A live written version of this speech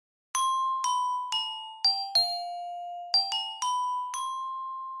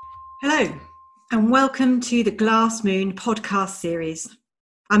Hello, and welcome to the Glassmoon podcast series.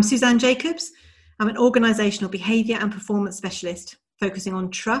 I'm Suzanne Jacobs. I'm an organisational behaviour and performance specialist focusing on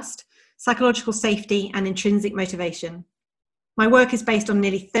trust, psychological safety and intrinsic motivation. My work is based on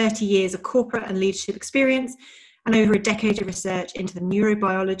nearly 30 years of corporate and leadership experience and over a decade of research into the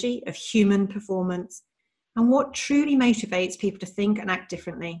neurobiology of human performance and what truly motivates people to think and act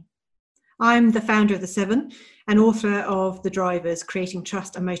differently. I'm the founder of The Seven and author of The Drivers, Creating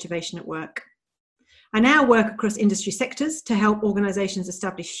Trust and Motivation at Work. I now work across industry sectors to help organisations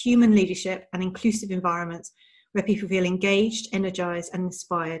establish human leadership and inclusive environments where people feel engaged, energised and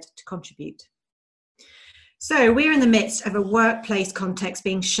inspired to contribute. So we're in the midst of a workplace context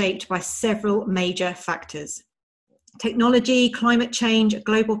being shaped by several major factors. Technology, climate change, a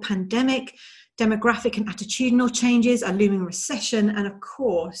global pandemic, demographic and attitudinal changes, a looming recession, and of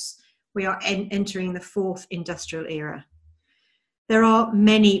course, we are entering the fourth industrial era. There are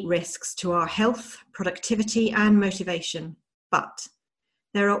many risks to our health, productivity and motivation, but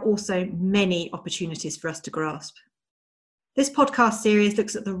there are also many opportunities for us to grasp. This podcast series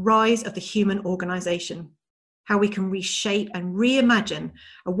looks at the rise of the human organisation, how we can reshape and reimagine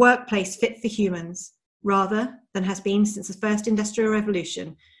a workplace fit for humans, rather than has been since the first industrial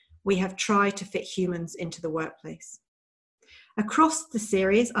revolution, we have tried to fit humans into the workplace. Across the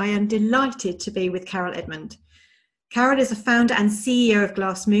series, I am delighted to be with Carol Edmond. Carol is a founder and CEO of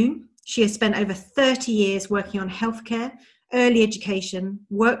Glassmoon. She has spent over 30 years working on healthcare, early education,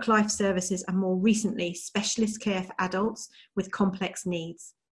 work-life services, and more recently, specialist care for adults with complex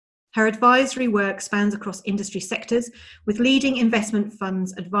needs. Her advisory work spans across industry sectors, with leading investment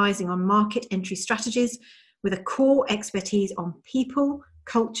funds advising on market entry strategies, with a core expertise on people,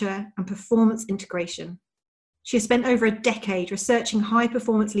 culture, and performance integration. She has spent over a decade researching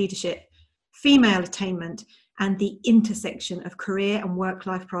high-performance leadership, female attainment, and the intersection of career and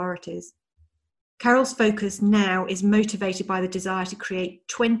work-life priorities. Carol's focus now is motivated by the desire to create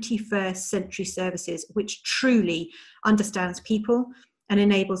 21st century services which truly understands people and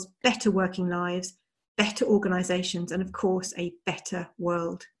enables better working lives, better organisations, and of course, a better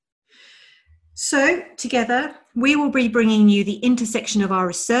world. So, together, we will be bringing you the intersection of our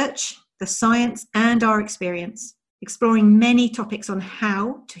research, the science and our experience, exploring many topics on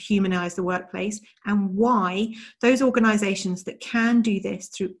how to humanise the workplace and why those organisations that can do this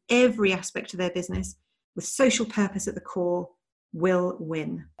through every aspect of their business with social purpose at the core will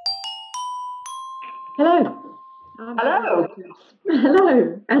win. Hello. Hello.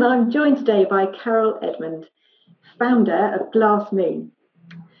 Hello, and I'm joined today by Carol Edmond, founder of Glassmoon.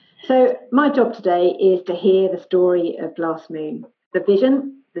 So my job today is to hear the story of Glassmoon, the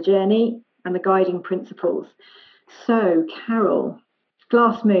vision, the journey and the guiding principles. So Carol,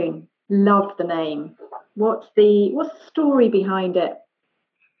 Glassmoon, love the name. What's the story behind it?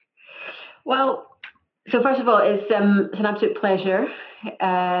 Well, so first of all, it's an absolute pleasure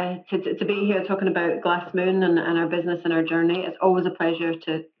to be here talking about Glassmoon and our business and our journey. It's always a pleasure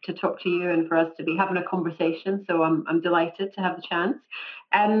to talk to you and for us to be having a conversation. So I'm delighted to have the chance.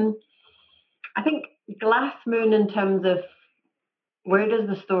 I think Glassmoon in terms of where does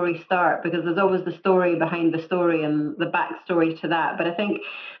the story start? Because there's always the story behind the story and the backstory to that. But I think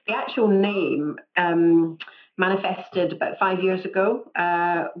the actual name manifested about 5 years ago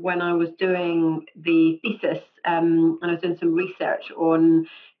when I was doing the thesis and I was doing some research on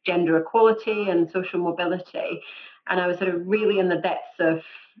gender equality and social mobility. And I was sort of really in the depths of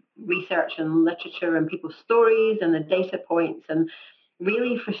research and literature and people's stories and the data points and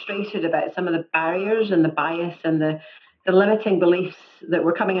really frustrated about some of the barriers and the bias and the limiting beliefs that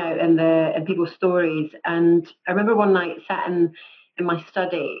were coming out in people's stories. And I remember one night sat in my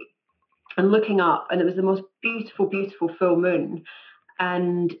study and looking up, and it was the most beautiful, beautiful full moon,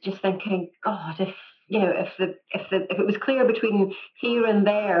 and just thinking, God, if it was clear between here and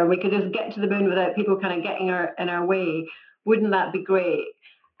there, we could just get to the moon without people kind of getting in our way, wouldn't that be great?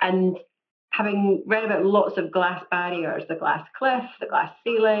 And having read about lots of glass barriers, the glass cliff, the glass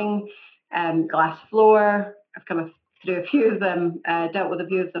ceiling, glass floor, I've come through a few of them, dealt with a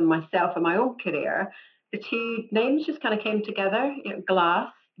few of them myself in my own career. The two names just kind of came together, glass,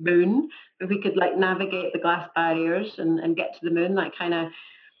 moon, if we could navigate the glass barriers and get to the moon, that kind of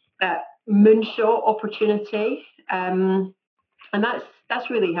moonshot opportunity. And that's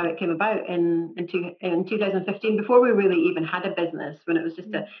really how it came about in 2015, before we really even had a business, when it was just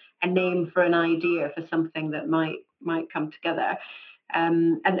a name for an idea for something that might come together.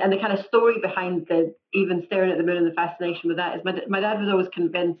 And the kind of story behind the even staring at the moon and the fascination with that is my dad was always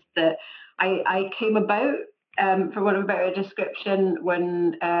convinced that I came about, for want of a better description,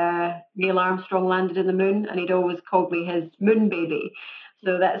 when Neil Armstrong landed in the moon, and he'd always called me his moon baby.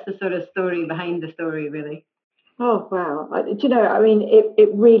 So that's the sort of story behind the story, really. Oh wow! Do you know? I mean, it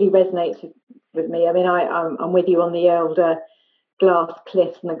really resonates with me. I mean, I'm with you on the elder glass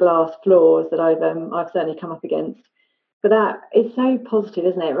cliffs and the glass floors that I've certainly come up against. But that is so positive,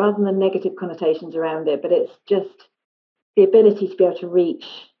 isn't it? Rather than negative connotations around it, but it's just the ability to be able to reach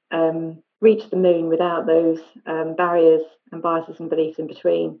the moon without those barriers and biases and beliefs in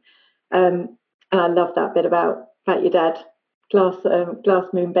between. And I love that bit about your dad, glass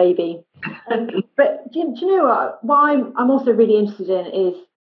moon baby. But do you know what I'm also really interested in is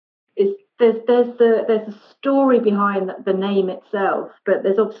there's the story behind the name itself, but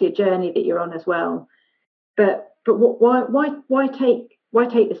there's obviously a journey that you're on as well. But why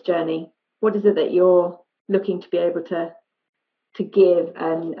take this journey? What is it that you're looking to be able to give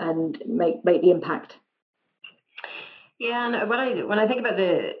and make the impact? Yeah, and when I think about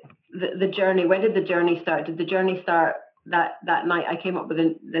the journey, when did the journey start? Did the journey start that night I came up with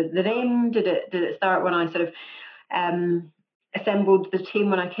the name? Did it start when I sort of assembled the team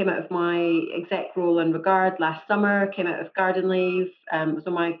when I came out of my exec role in Regard last summer, came out of garden leave, was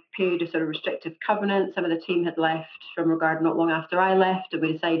on my period of sort of restrictive covenant. Some of the team had left from Regard not long after I left, and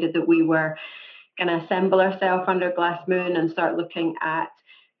we decided that we were going to assemble ourselves under Glassmoon and start looking at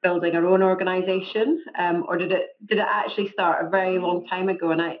building our own organisation, or did it actually start a very long time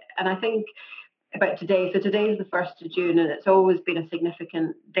ago? And I think about today. So today is the 1st of June, and it's always been a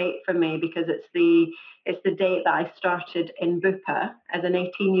significant date for me because it's the date that I started in Bupa as an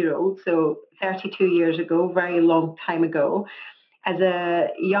 18-year-old, so 32 years ago, very long time ago, as a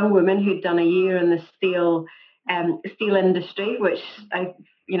young woman who'd done a year in the steel industry, which I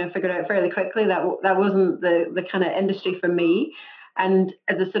figured out fairly quickly that wasn't the kind of industry for me. And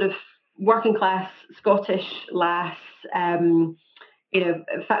as a sort of working class Scottish lass, managed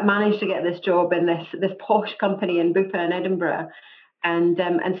to get this job in this posh company in Bupa in Edinburgh, and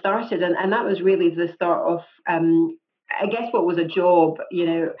started, and that was really the start of I guess what was a job,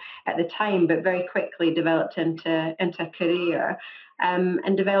 at the time, but very quickly developed into a career,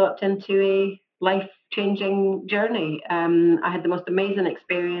 and developed into a life-changing journey. I had the most amazing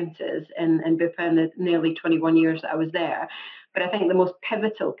experiences in Bupa in the nearly 21 years that I was there. But I think the most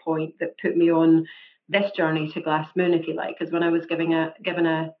pivotal point that put me on this journey to Glassmoon, if you like, is when I was given a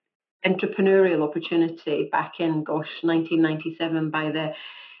entrepreneurial opportunity back in 1997 by the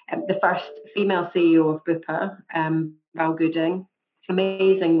first female CEO of Bupa, Val Gooding,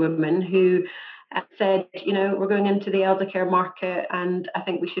 amazing woman who said, we're going into the elder care market, and I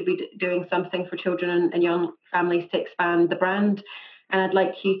think we should be doing something for children and young families to expand the brand, and I'd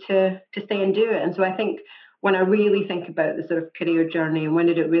like you to stay and do it. And so I think when I really think about the sort of career journey and when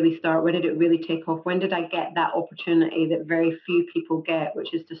did it really start, when did it really take off, when did I get that opportunity that very few people get,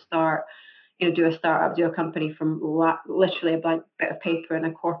 which is to start, do a startup, do a company from literally a blank bit of paper in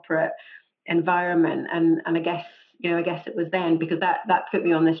a corporate environment. And I guess it was then, because that put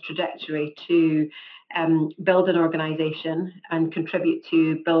me on this trajectory to build an organization and contribute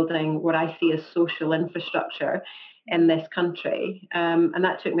to building what I see as social infrastructure in this country. And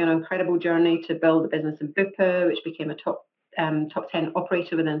that took me on an incredible journey to build a business in Bupa, which became a top 10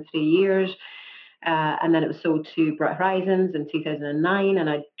 operator within 3 years. And then it was sold to Bright Horizons in 2009, and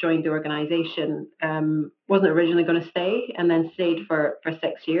I joined the organisation. Wasn't originally going to stay, and then stayed for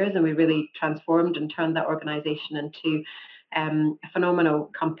 6 years, and we really transformed and turned that organisation into a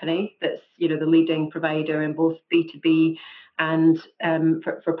phenomenal company that's the leading provider in both B2B and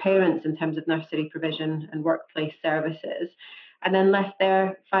for parents in terms of nursery provision and workplace services. And then left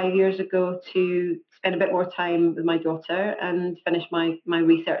there 5 years ago to spend a bit more time with my daughter and finish my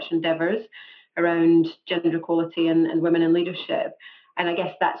research endeavours around gender equality and women in leadership. And I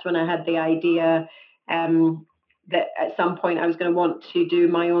guess that's when I had the idea that at some point I was going to want to do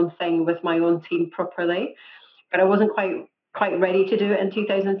my own thing with my own team properly. But I wasn't quite ready to do it in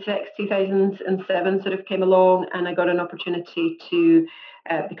 2006, 2007 sort of came along, and I got an opportunity to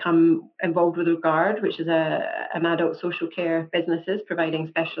become involved with Regard, which is an adult social care businesses providing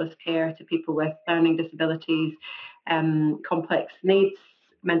specialist care to people with learning disabilities, complex needs,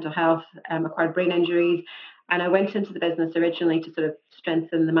 mental health, acquired brain injuries. And I went into the business originally to sort of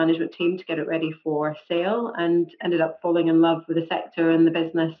strengthen the management team to get it ready for sale, and ended up falling in love with the sector and the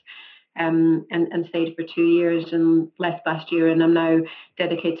business, and stayed for 2 years and left last year. And I'm now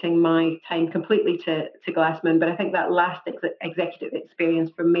dedicating my time completely to Glassmoon. But I think that last executive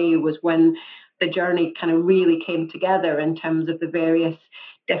experience for me was when the journey kind of really came together in terms of the various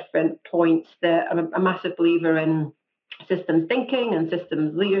different points. That I'm a massive believer in systems thinking and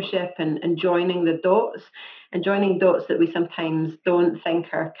systems leadership, and joining the dots, that we sometimes don't think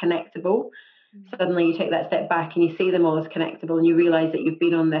are connectable. suddenly you take that step back and you see them all as connectable, and you realize that you've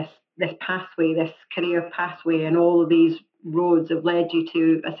been on this pathway, this career pathway, and all of these roads have led you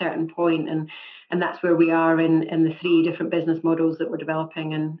to a certain point, and that's where we are in the 3 different business models that we're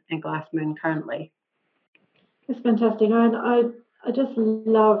developing in Glassmoon currently. It's fantastic, and I just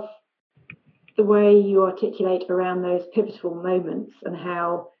love the way you articulate around those pivotal moments and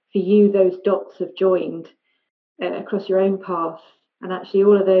how for you those dots have joined across your own path, and actually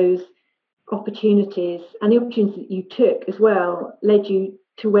all of those opportunities and the opportunities that you took as well led you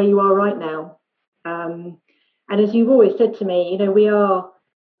to where you are right now. And as you've always said to me,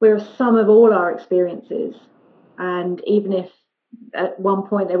 we're a sum of all our experiences, and even if at one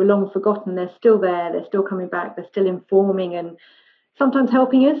point they were long forgotten, they're still there, they're still coming back, they're still informing and sometimes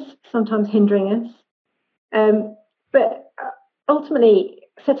helping us, sometimes hindering us. But ultimately,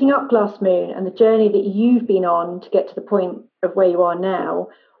 setting up Glassmoon and the journey that you've been on to get to the point of where you are now,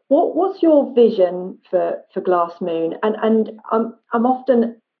 what's your vision for Glassmoon? And I'm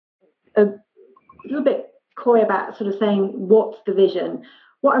often a little bit coy about sort of saying what's the vision.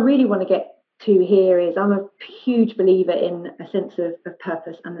 What I really want to get to here is I'm a huge believer in a sense of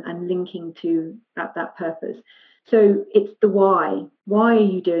purpose and linking to that purpose. So it's the why. Why are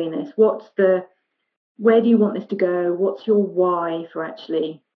you doing this? Where do you want this to go? What's your why for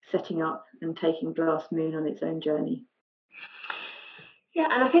actually setting up and taking Glassmoon on its own journey? Yeah,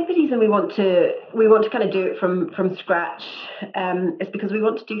 and I think the reason we want to kind of do it from scratch is because we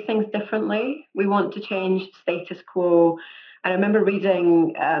want to do things differently. We want to change status quo. And I remember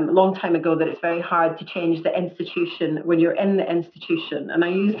reading a long time ago that it's very hard to change the institution when you're in the institution. And I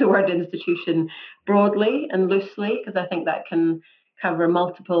use the word institution broadly and loosely because I think that can cover a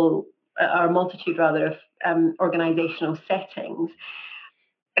multitude rather of organizational settings.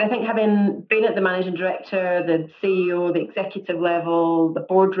 But I think having been at the managing director, the CEO, the executive level, the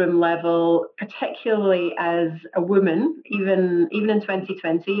boardroom level, particularly as a woman, even in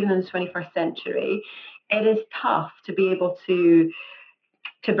 2020, even in the 21st century, it is tough to be able to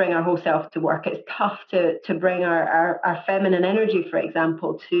bring our whole self to work. It's tough to bring our feminine energy, for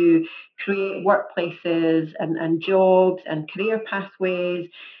example, to create workplaces and jobs and career pathways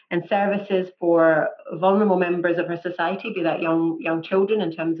and services for vulnerable members of our society, be that young children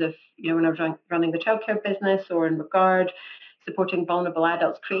in terms of, when I was running the childcare business, or in regard supporting vulnerable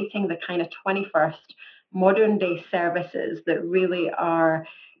adults, creating the kind of 21st modern day services that really are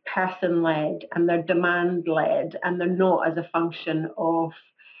person-led and they're demand-led and they're not as a function of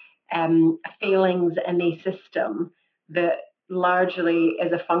failings in a system that largely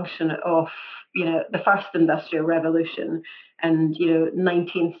is a function of the first industrial revolution and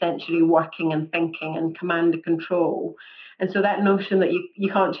 19th century working and thinking and command and control. And so that notion that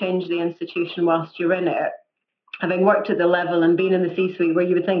you can't change the institution whilst you're in it, having worked at the level and been in the C-suite where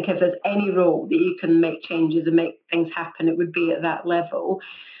you would think if there's any role that you can make changes and make things happen, it would be at that level.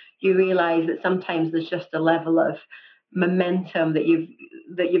 You realize that sometimes there's just a level of momentum that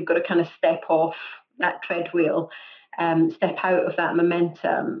you've got to kind of step off that treadwheel, step out of that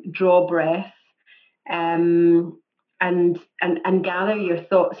momentum, draw breath, and gather your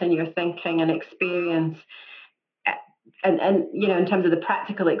thoughts and your thinking and experience. And in terms of the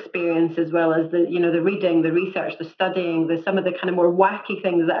practical experience, as well as the reading, the research, the studying, some of the kind of more wacky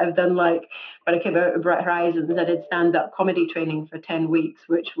things that I've done, like when I came out of Bright Horizons, I did stand-up comedy training for 10 weeks,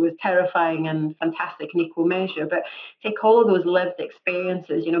 which was terrifying and fantastic in equal measure. But take all of those lived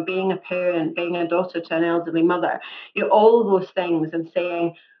experiences, being a parent, being a daughter to an elderly mother, all of those things, and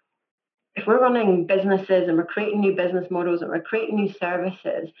saying, if we're running businesses and we're creating new business models and we're creating new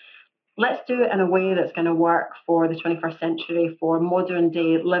services, let's do it in a way that's going to work for the 21st century, for modern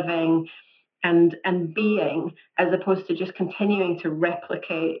day living and being, as opposed to just continuing to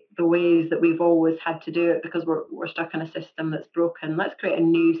replicate the ways that we've always had to do it because we're stuck in a system that's broken. Let's create a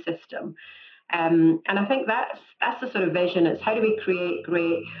new system. And I think that's the sort of vision. It's how do we create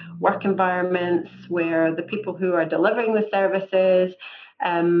great work environments where the people who are delivering the services,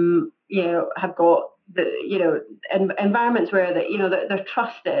 have got the environments where they're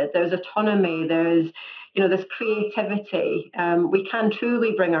trusted. There's autonomy. There's this creativity. We can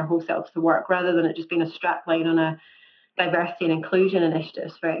truly bring our whole selves to work rather than it just being a strapline on a diversity and inclusion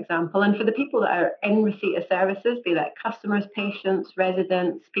initiatives, for example. And for the people that are in receipt of services, be that customers, patients,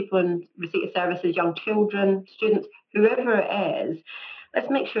 residents, people in receipt of services, young children, students, whoever it is, let's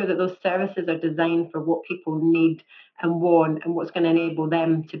make sure that those services are designed for what people need and want and what's going to enable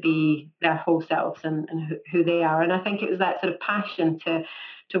them to be their whole selves and who they are. And I think it was that sort of passion to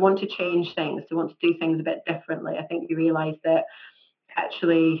want to change things, to want to do things a bit differently. I think you realise that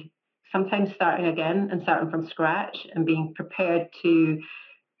actually sometimes starting again and starting from scratch and being prepared to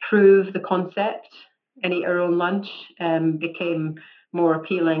prove the concept and eat our own lunch became more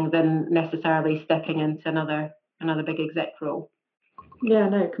appealing than necessarily stepping into another big exec role. Yeah,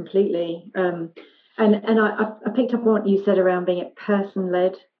 no, completely. And I picked up on what you said around being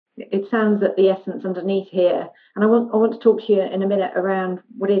person-led. It sounds that the essence underneath here, and I want to talk to you in a minute around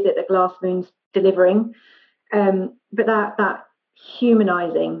what is it that Glassmoon's delivering, but that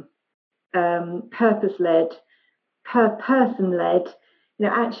humanizing, purpose-led, person-led.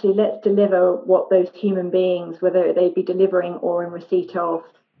 Actually, let's deliver what those human beings, whether they be delivering or in receipt of,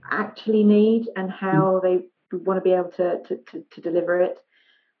 actually need, and how they want to be able to deliver it.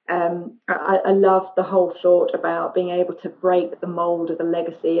 I love the whole thought about being able to break the mold of the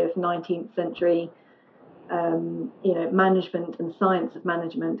legacy of 19th century, management and science of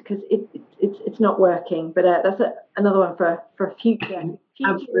management, because it's not working. But that's another one for a future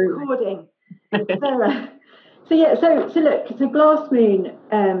recording. So Glassmoon,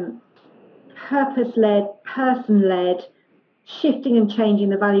 purpose-led, person-led, shifting and changing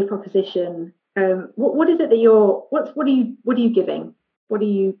the value proposition. What is it that what are you giving? What are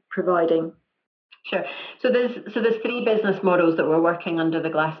you providing? Sure. So there's three business models that we're working under the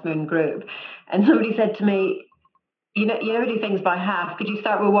Glassmoon group, and somebody said to me, you never do things by half. Could you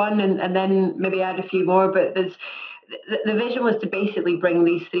start with one and then maybe add a few more? But the vision was to basically bring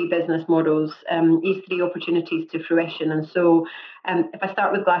these three business models, these three opportunities to fruition. And so if I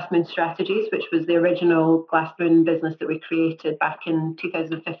start with Glassmoon Strategies, which was the original Glassmoon business that we created back in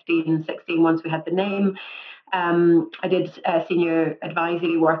 2015, 16, once we had the name. I did senior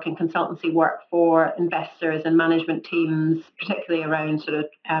advisory work and consultancy work for investors and management teams, particularly around sort of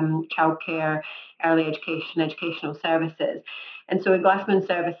childcare, early education, educational services. And so in Glassmoon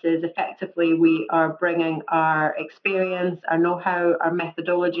Services, effectively, we are bringing our experience, our know-how, our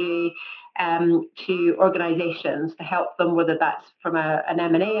methodology to organisations to help them, whether that's from an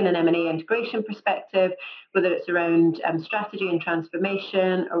M&A and an M&A integration perspective, whether it's around strategy and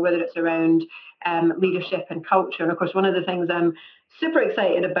transformation, or whether it's around leadership and culture. And of course, one of the things I'm super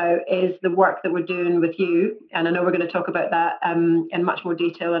excited about is the work that we're doing with you. And I know we're going to talk about that in much more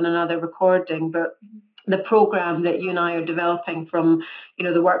detail in another recording, but the program that you and I are developing from,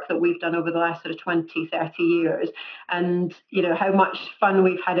 the work that we've done over the last sort of 20, 30 years, and, how much fun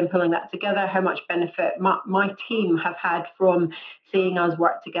we've had in pulling that together, how much benefit my team have had from seeing us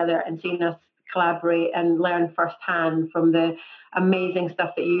work together and seeing us collaborate and learn firsthand from the amazing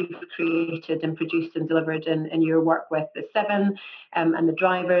stuff that you've created and produced and delivered in your work with the Seven and the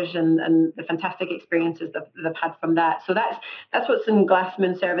drivers and the fantastic experiences that they've had from that. So that's what's in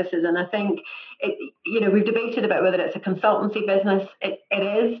Glassmoon Services. And I think, we've debated about whether it's a consultancy business. It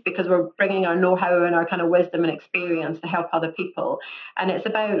is, because we're bringing our know-how and our kind of wisdom and experience to help other people. And it's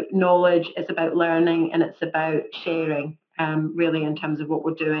about knowledge, it's about learning, and it's about sharing. Really, in terms of what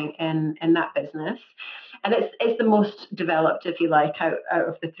we're doing in that business. And it's the most developed, if you like, out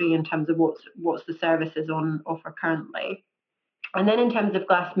of the three in terms of what's the services on offer currently. And then in terms of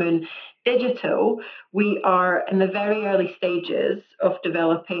Glassmoon Digital, we are in the very early stages of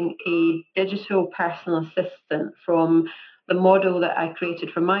developing a digital personal assistant from the model that I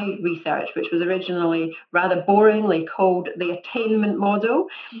created from my research, which was originally rather boringly called the attainment model.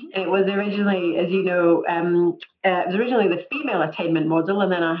 Mm-hmm. It was originally, as you know, it was originally the female attainment model,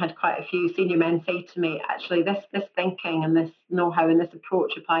 and then I had quite a few senior men say to me, actually, this thinking and this know-how and this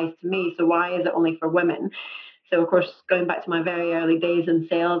approach applies to me, so why is it only for women? So, of course, going back to my very early days in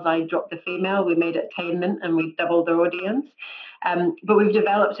sales, I dropped the female, we made it attainment, and we doubled our audience. But we've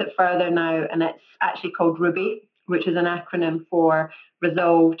developed it further now, and it's actually called Ruby, which is an acronym for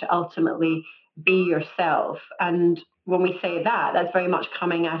Resolve to Ultimately Be Yourself. And when we say that, that's very much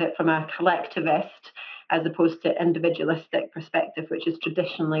coming at it from a collectivist as opposed to individualistic perspective, which is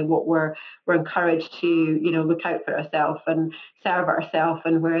traditionally what we're encouraged to, look out for ourselves and serve ourselves.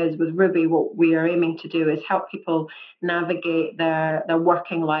 And whereas with Ruby, what we are aiming to do is help people navigate their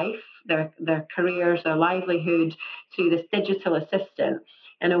working life, their careers, their livelihood through this digital assistant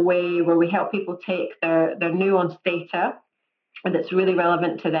in a way where we help people take their nuanced data, and it's really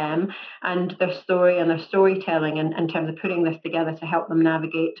relevant to them and their story and their storytelling in terms of putting this together to help them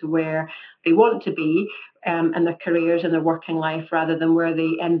navigate to where they want to be in their careers and their working life, rather than where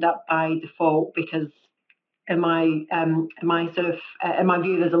they end up by default. Because in my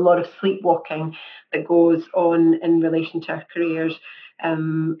view, there's a lot of sleepwalking that goes on in relation to our careers.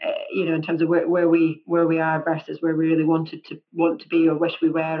 In terms of where we are versus where we really want to be or wish we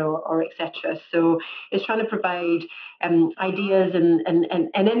were, or etc. So it's trying to provide ideas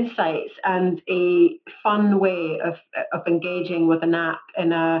and insights and a fun way of engaging with an app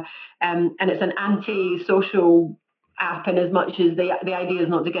and it's an anti-social app, and as much as the idea is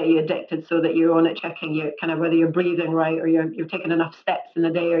not to get you addicted, so that you're on it checking your kind of whether you're breathing right, or you're taking enough steps in the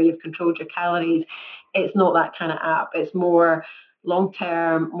day, or you've controlled your calories. It's not that kind of app. It's more long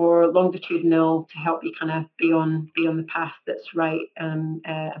term, more longitudinal, to help you kind of be on the path that's right and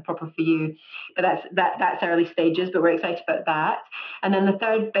proper for you. But that's early stages, but we're excited about that. And then the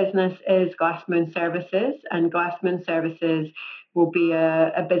third business is Glassmoon Services, and Glassmoon Services will be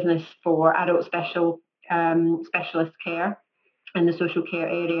a business for adult specialist care in the social care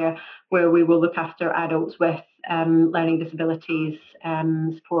area, where we will look after adults with learning disabilities,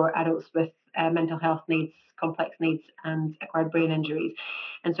 support adults with mental health needs, complex needs, and acquired brain injuries.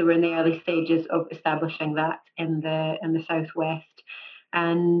 And so we're in the early stages of establishing that in the southwest.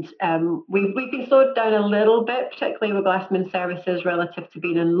 And we've been slowed down a little bit, particularly with Glassmoon Services, relative to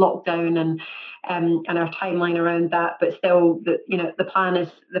being in lockdown and our timeline around that. But still, the plan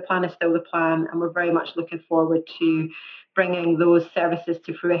is still the plan, and we're very much looking forward to bringing those services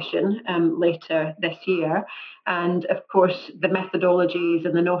to fruition later this year. And of course, the methodologies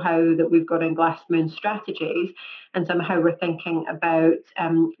and the know-how that we've got in Glassmoon strategies, and somehow we're thinking about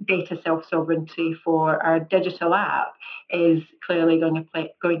data self-sovereignty for our digital app, is clearly going to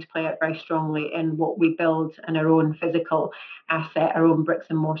play out very strongly in what we build in our own physical asset, our own bricks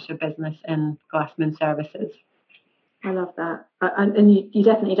and mortar business in Glassmoon Services. I love that. And you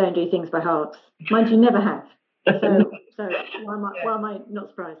definitely don't do things by halves. Mind you, never have. So why am I not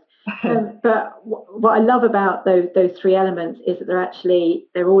surprised? But what I love about those three elements is that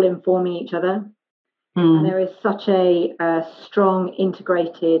they're all informing each other. And there is such a strong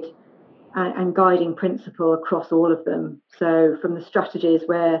integrated and guiding principle across all of them. So from the strategies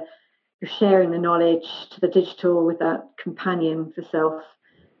where you're sharing the knowledge, to the digital with that companion for self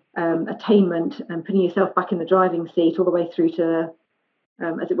attainment and putting yourself back in the driving seat, all the way through to,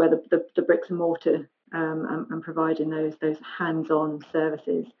 as it were, the bricks and mortar, and providing those hands-on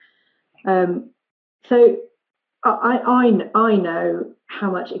services. So I know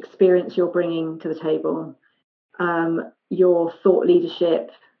how much experience you're bringing to the table, your thought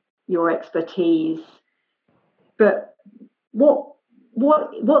leadership, your expertise, but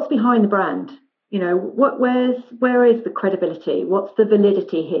what's behind the brand? Where is the credibility? What's the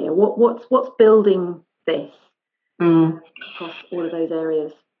validity here? What's building this across all of those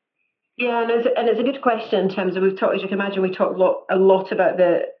areas? Yeah, and it's a good question in terms of, as you can imagine, we talk a lot about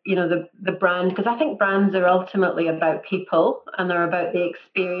the brand, because I think brands are ultimately about people, and they're about the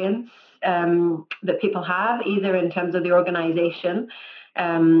experience that people have, either in terms of the organisation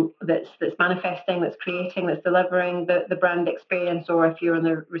that's manifesting, that's creating, that's delivering the brand experience, or if you're on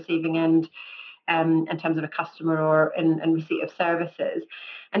the receiving end in terms of a customer or in receipt of services.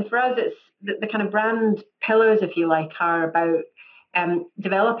 And for us, it's the kind of brand pillars, if you like, are about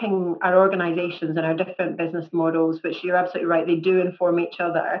developing our organizations and our different business models, which you're absolutely right, they do inform each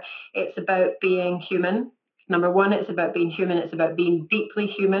other. It's about being human. Number one, it's about being human. It's about being deeply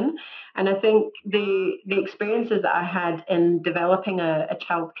human. And I think the experiences that I had in developing a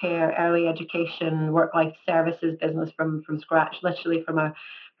childcare, early education, work-life services business from scratch, literally from a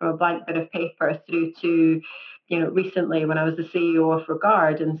blank bit of paper, through to, recently when I was the CEO of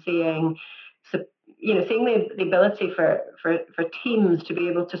Regard, and seeing the ability for teams to be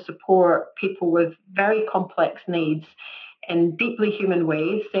able to support people with very complex needs in deeply human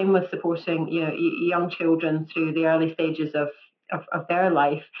ways. Same with supporting young children through the early stages of their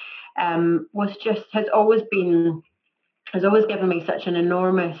life, has always given me such an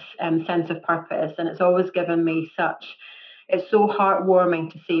enormous sense of purpose, and it's always given me it's so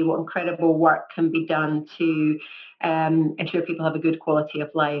heartwarming to see what incredible work can be done to ensure people have a good quality of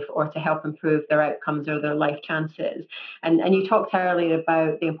life, or to help improve their outcomes or their life chances. And you talked earlier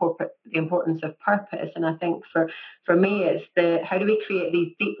about the importance of purpose, and I think for me, it's how do we create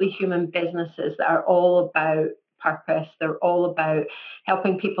these deeply human businesses that are all about purpose. They're all about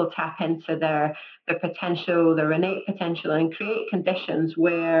helping people tap into their potential, their innate potential, and create conditions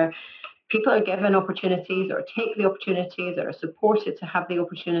where people are given opportunities, or take the opportunities, or are supported to have the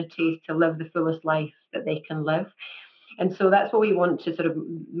opportunities to live the fullest life that they can live. And so that's what we want to sort of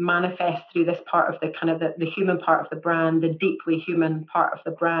manifest through this part of the kind of the human part of the brand, the deeply human part of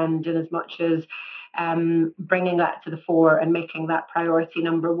the brand, in as much as bringing that to the fore and making that priority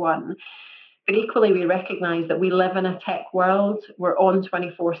number one. But equally, we recognize that we live in a tech world. We're on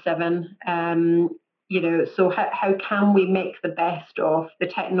 24/7. So how can we make the best of the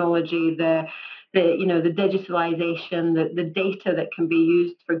technology, the digitalization, the data that can be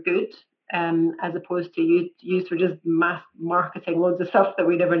used for good, as opposed to used for just mass marketing loads of stuff that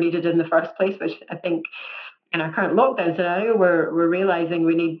we never needed in the first place, which I think in our current lockdown scenario, we're realizing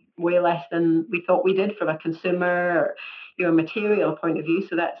we need way less than we thought we did from a consumer or material point of view.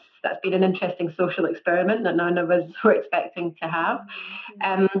 So that's been an interesting social experiment that none of us were expecting to have.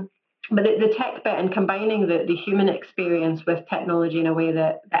 But the tech bit and combining the human experience with technology in a way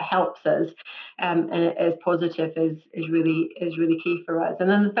that helps us and is positive is really key for us. And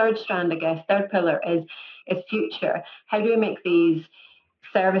then the third strand, I guess, third pillar is future. How do we make these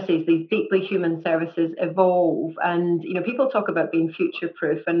services, these deeply human services, evolve? And people talk about being future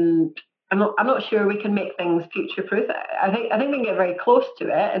proof, and I'm not sure we can make things future proof. I think we can get very close to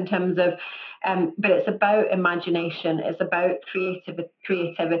it in terms of, but it's about imagination. It's about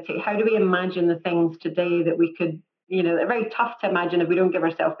creativity. How do we imagine the things today that we could? They're very tough to imagine if we don't give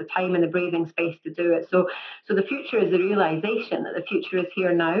ourselves the time and the breathing space to do it. So the future is the realization that the future is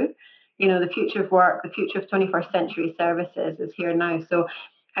here now. The future of work, the future of 21st century services is here now. So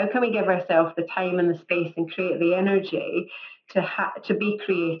how can we give ourselves the time and the space and create the energy to be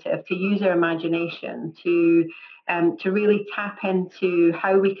creative, to use our imagination, to really tap into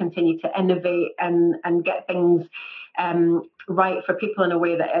how we continue to innovate and get things right for people in a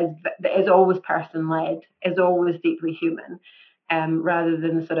way that is always person-led, is always deeply human, rather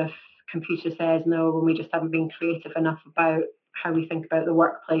than the sort of computer says no when we just haven't been creative enough about how we think about the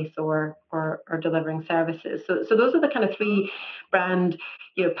workplace or delivering services. So those are the kind of three brand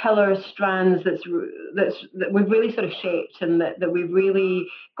pillars, strands that we've really sort of shaped and that we've really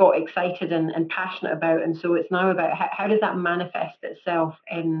got excited and passionate about. And so it's now about how does that manifest itself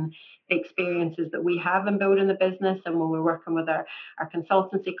in the experiences that we have in building the business, and when we're working with our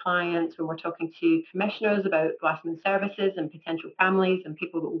consultancy clients, when we're talking to commissioners about Glassmoon services and potential families and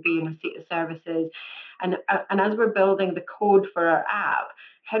people that will be in receipt of services. And as we're building the code for our app,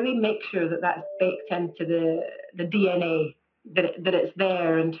 how do we make sure that that's baked into the DNA, that it's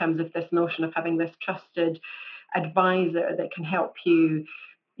there in terms of this notion of having this trusted advisor that can help you,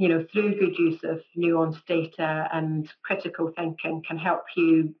 through good use of nuanced data and critical thinking, can help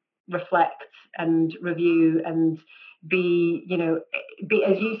you reflect and review and be,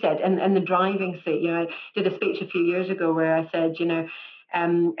 as you said, in the driving seat. I did a speech a few years ago where I said,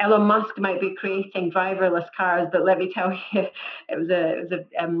 Elon Musk might be creating driverless cars, but let me tell you, it was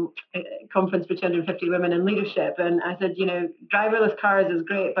a conference for 250 women in leadership, and I said, driverless cars is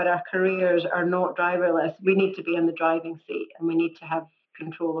great, but our careers are not driverless. We need to be in the driving seat, and we need to have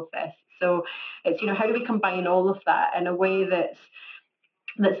control of this. So it's, how do we combine all of that in a way that's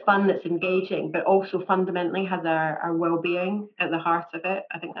fun, that's engaging, but also fundamentally has our well-being at the heart of it.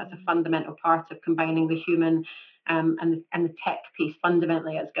 I think that's a fundamental part of combining the human and the tech piece.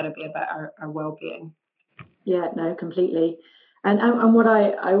 Fundamentally, it's got to be about our well-being. Yeah, no, completely. And what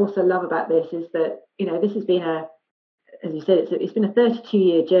I also love about this is that this has been as you said, it's been a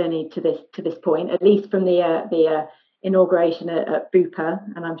 32-year journey to this point, at least from the inauguration at Bupa,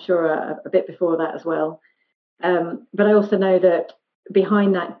 and I'm sure a bit before that as well. But I also know that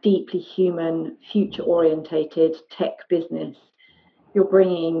behind that deeply human, future-orientated tech business, you're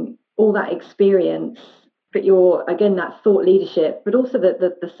bringing all that experience, but you're, again, that thought leadership, but also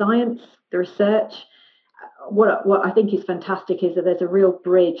the science, the research. What I think is fantastic is that there's a real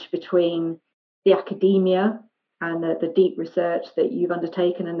bridge between the academia and the deep research that you've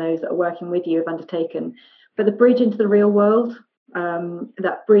undertaken and those that are working with you have undertaken, but the bridge into the real world,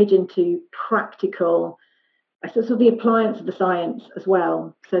 that bridge into practical, sort of the appliance of the science as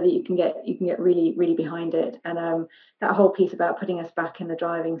well, so that you can get really, really behind it. And that whole piece about putting us back in the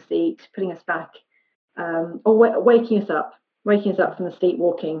driving seat, putting us back, or waking us up from the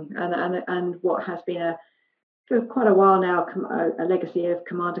sleepwalking, and what has been for quite a while now a legacy of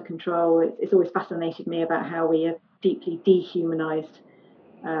command and control. It's always fascinated me about how we have deeply dehumanized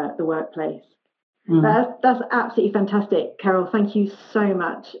the workplace. That's absolutely fantastic, Carol. Thank you so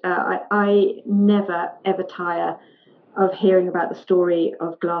much. I never ever tire of hearing about the story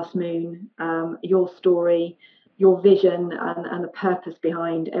of Glassmoon, your story, your vision, and the purpose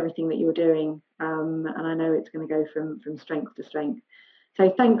behind everything that you're doing. And I know it's going to go from strength to strength.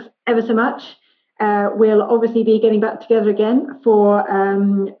 So thanks ever so much. We'll obviously be getting back together again for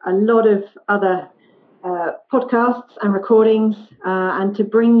a lot of other podcasts and recordings, and to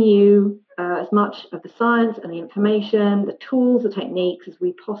bring you as much of the science and the information, the tools, the techniques as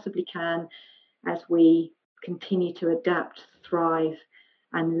we possibly can, as we continue to adapt, thrive,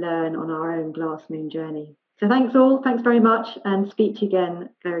 and learn on our own Glassmoon journey. So thanks all, thanks very much, and speak to you again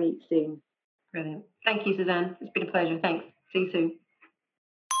very soon. Brilliant. Thank you, Suzanne. It's been a pleasure. Thanks. See you soon.